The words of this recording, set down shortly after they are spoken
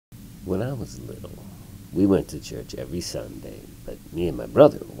When I was little, we went to church every Sunday, but me and my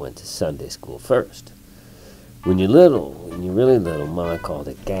brother went to Sunday school first. When you're really little, Ma called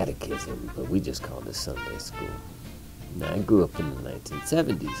it catechism, but we just called it Sunday school. Now, I grew up in the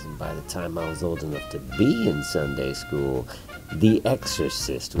 1970s, and by the time I was old enough to be in Sunday school, The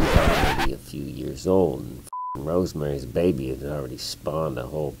Exorcist was already a few years old, and Rosemary's Baby had already spawned a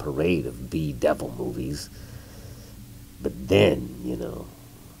whole parade of B-devil movies. But then,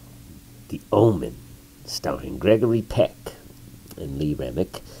 The Omen, starring Gregory Peck and Lee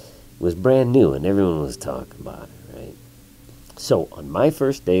Remick, was brand new, and everyone was talking about it, right? So, on my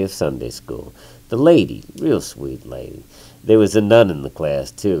first day of Sunday school, the lady, real sweet lady, there was a nun in the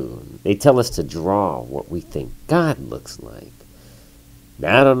class, too. They tell us to draw what we think God looks like.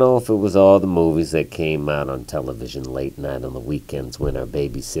 Now, I don't know if it was all the movies that came out on television late night on the weekends when our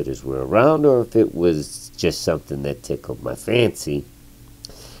babysitters were around, or if it was just something that tickled my fancy.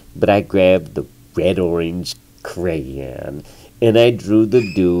 But I grabbed the red-orange crayon, and I drew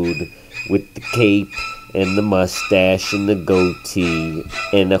the dude with the cape and the mustache and the goatee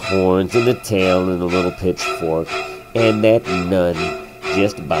and the horns and the tail and a little pitchfork. And that nun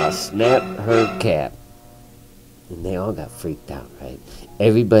just about snapped her cap. And they all got freaked out, right?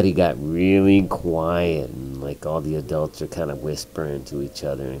 Everybody got really quiet, and like all the adults are kind of whispering to each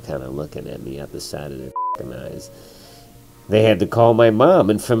other and kind of looking at me out the side of their f***ing eyes. They had to call my mom,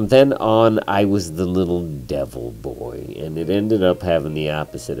 and from then on, I was the little devil boy, and it ended up having the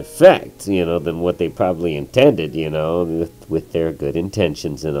opposite effect, than what they probably intended, with their good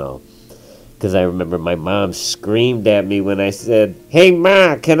intentions and all. Because I remember my mom screamed at me when I said, "Hey,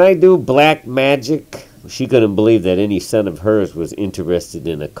 Ma, can I do black magic?" She couldn't believe that any son of hers was interested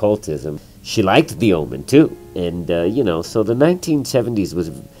in occultism. She liked The Omen, too. And, so the 1970s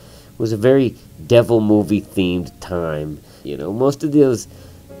was a very devil movie-themed time. Most of those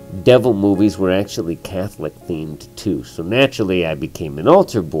devil movies were actually Catholic-themed, too. So naturally, I became an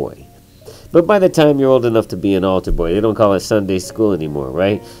altar boy. But by the time you're old enough to be an altar boy, they don't call it Sunday school anymore,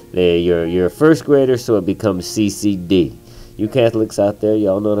 right? You're a first grader, so it becomes CCD. You Catholics out there,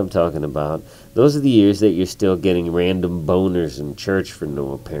 y'all know what I'm talking about. Those are the years that you're still getting random boners in church for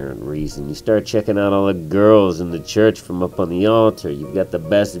no apparent reason. You start checking out all the girls in the church from up on the altar. You've got the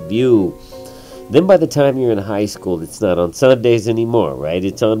best view. Then by the time you're in high school, it's not on Sundays anymore, right?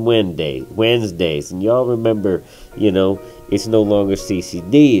 It's on Wednesdays. And y'all remember, it's no longer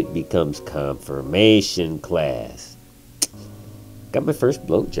CCD. It becomes confirmation class. Got my first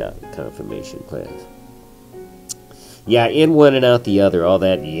blowjob in confirmation class. Yeah, in one and out the other, all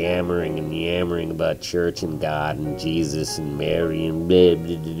that yammering about church and God and Jesus and Mary and blah,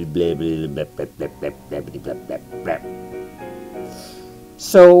 blah, blah, blah, blah, blah, blah, blah, blah.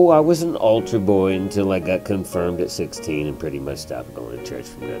 So I was an altar boy until I got confirmed at 16 and pretty much stopped going to church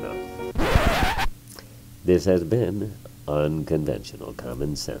from then on. This has been Unconventional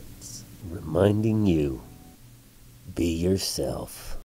Common Sense, reminding you, be yourself.